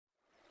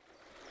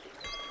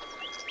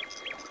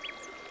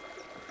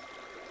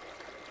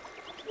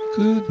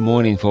Good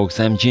morning, folks.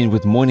 I'm Gene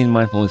with Morning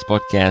Mindfulness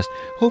Podcast.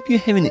 Hope you're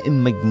having a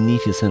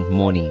magnificent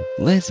morning.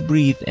 Let's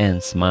breathe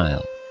and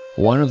smile.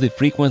 One of the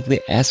frequently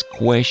asked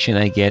questions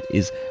I get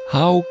is,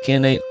 how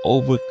can I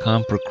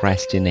overcome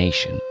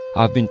procrastination?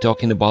 I've been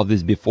talking about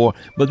this before,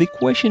 but the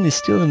question is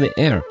still in the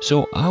air,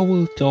 so I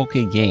will talk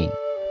again.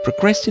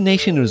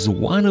 Procrastination is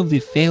one of the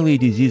failure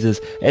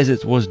diseases as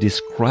it was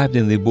described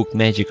in the book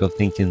Magic of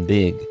Thinking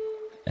Big.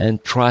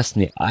 And trust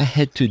me, I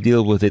had to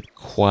deal with it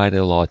quite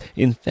a lot.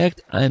 In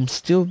fact, I'm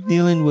still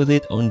dealing with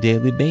it on a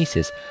daily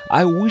basis.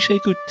 I wish I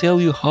could tell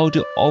you how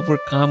to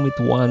overcome it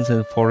once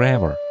and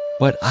forever.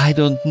 But I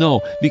don't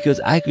know,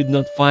 because I could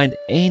not find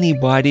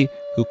anybody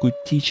who could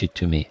teach it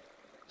to me.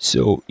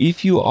 So,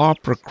 if you are a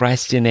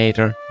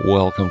procrastinator,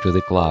 welcome to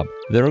the club.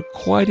 There are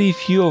quite a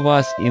few of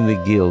us in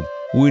the guild.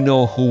 We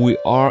know who we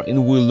are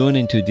and we're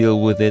learning to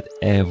deal with it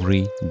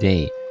every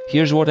day.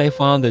 Here's what I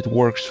found that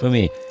works for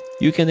me.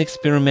 You can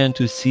experiment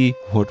to see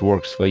what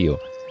works for you.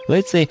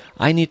 Let's say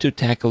I need to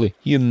tackle a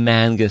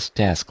humongous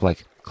task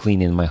like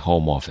cleaning my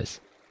home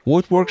office.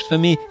 What works for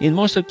me, in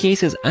most of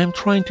cases, I'm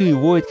trying to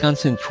avoid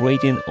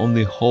concentrating on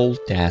the whole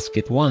task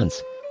at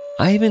once.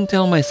 I even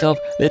tell myself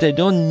that I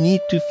don't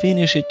need to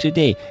finish it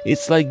today.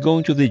 It's like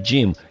going to the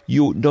gym.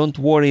 You don't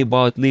worry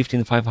about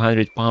lifting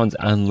 500 pounds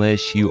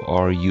unless you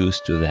are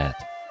used to that.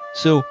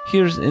 So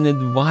here's an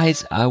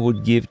advice I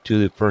would give to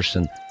the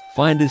person.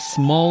 Find a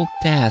small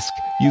task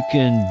you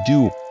can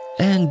do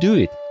and do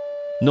it.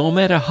 No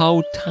matter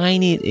how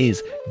tiny it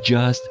is,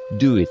 just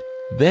do it.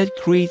 That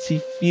creates a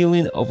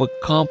feeling of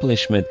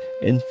accomplishment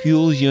and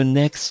fuels your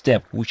next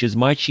step, which is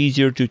much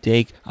easier to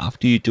take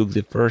after you took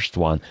the first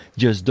one.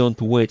 Just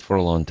don't wait for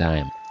a long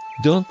time.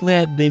 Don't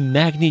let the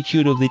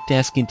magnitude of the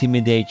task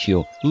intimidate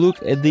you.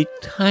 Look at the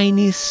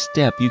tiny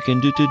step you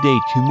can do today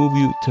to move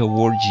you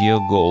towards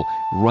your goal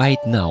right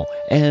now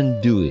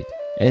and do it.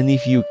 And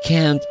if you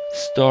can't,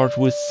 start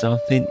with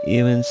something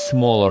even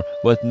smaller,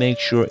 but make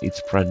sure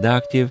it's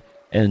productive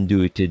and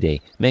do it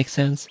today. Make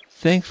sense?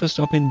 Thanks for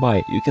stopping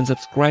by. You can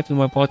subscribe to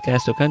my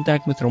podcast or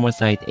contact me through my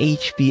site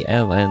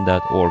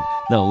hpln.org.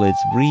 Now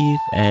let's breathe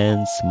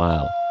and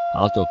smile.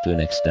 I'll talk to you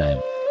next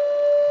time.